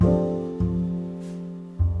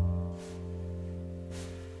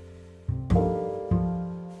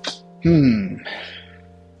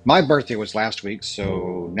My birthday was last week,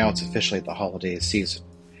 so now it's officially the holiday season.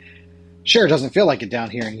 Sure, it doesn't feel like it down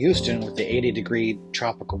here in Houston with the 80-degree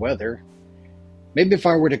tropical weather. Maybe if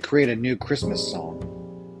I were to create a new Christmas song.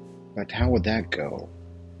 But how would that go?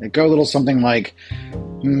 It'd go a little something like,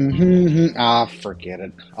 forget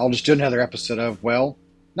it. I'll just do another episode of, well,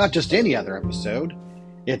 not just any other episode.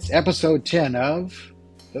 It's episode 10 of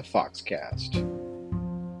the Foxcast.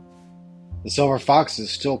 The Silver Fox is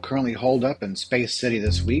still currently holed up in Space City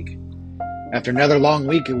this week. After another long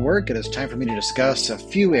week at work, it is time for me to discuss a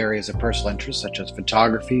few areas of personal interest such as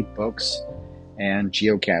photography, books, and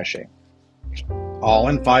geocaching. All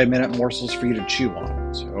in 5-minute morsels for you to chew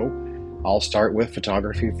on. So, I'll start with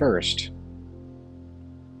photography first.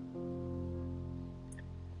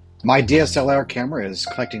 My DSLR camera is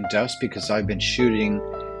collecting dust because I've been shooting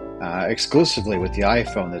exclusively with the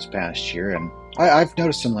iPhone this past year, and I've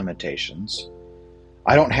noticed some limitations.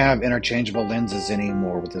 I don't have interchangeable lenses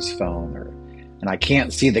anymore with this phone, and I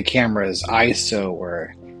can't see the camera's ISO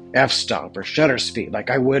or f-stop or shutter speed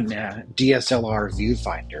like I would in a DSLR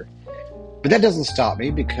viewfinder. But that doesn't stop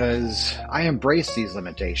me because I embrace these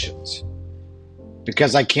limitations.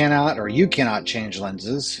 Because I cannot or you cannot change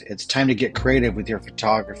lenses, it's time to get creative with your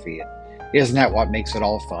photography. Isn't that what makes it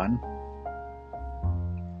all fun?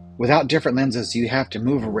 Without different lenses, you have to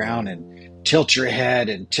move around and tilt your head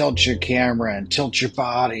and tilt your camera and tilt your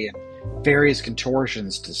body and various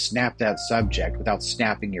contortions to snap that subject without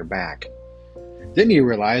snapping your back. Then you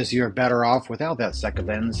realize you're better off without that second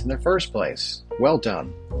lens in the first place. Well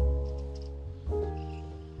done.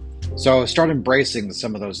 So start embracing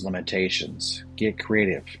some of those limitations. Get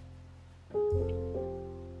creative.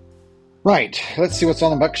 Right, let's see what's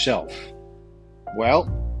on the bookshelf.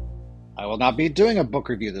 Well, I will not be doing a book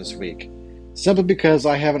review this week, simply because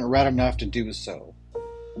I haven't read enough to do so.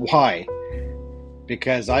 Why?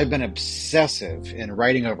 Because I've been obsessive in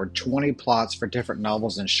writing over 20 plots for different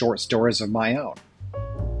novels and short stories of my own.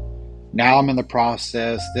 Now I'm in the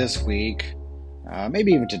process this week,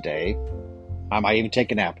 maybe even today. I might even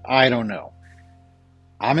take a nap. I don't know.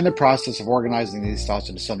 I'm in the process of organizing these thoughts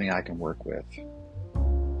into something I can work with.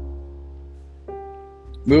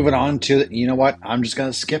 Moving on to, you know what? I'm just going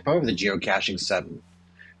to skip over the geocaching segment.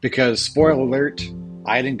 Because, spoiler alert,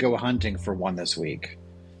 I didn't go hunting for one this week.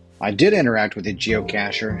 I did interact with a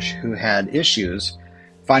geocacher who had issues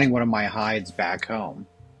finding one of my hides back home.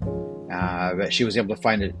 But she was able to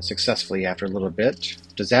find it successfully after a little bit.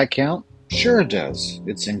 Does that count? Sure it does.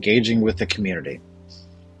 It's engaging with the community.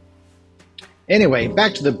 Anyway,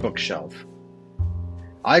 back to the bookshelf.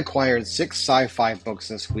 I acquired 6 sci-fi books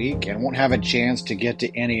this week and won't have a chance to get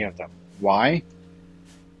to any of them. Why?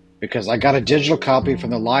 Because I got a digital copy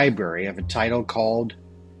from the library of a title called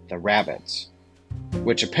The Rabbits,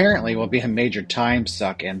 which apparently will be a major time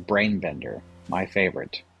suck and brain bender. My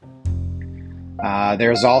favorite.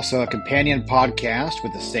 There's also a companion podcast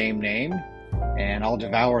with the same name, and I'll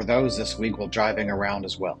devour those this week while driving around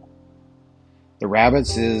as well. The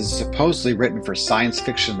Rabbits is supposedly written for science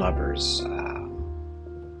fiction lovers,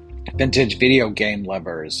 vintage video game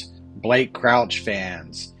lovers, Blake Crouch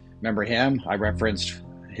fans. Remember him? I referenced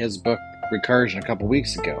his book Recursion a couple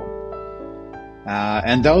weeks ago.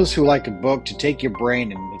 And those who like a book to take your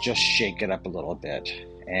brain and just shake it up a little bit.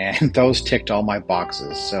 And those ticked all my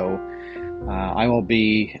boxes, so I will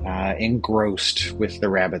be engrossed with the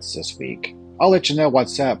Rabbits this week. I'll let you know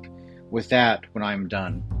what's up with that when I'm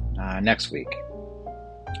done next week.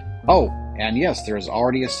 Oh, and yes, there's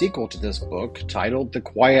already a sequel to this book titled The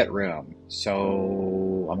Quiet Room.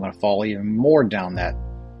 So I'm going to fall even more down that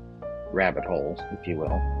rabbit hole, if you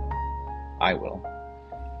will. I will.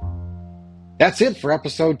 That's it for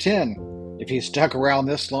episode 10. If you stuck around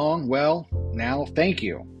this long, well, now thank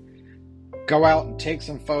you. Go out and take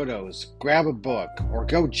some photos, grab a book, or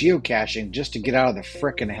go geocaching just to get out of the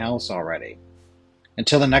frickin' house already.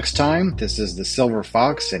 Until the next time, this is the Silver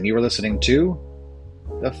Fox, and you are listening to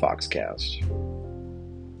the Foxcast.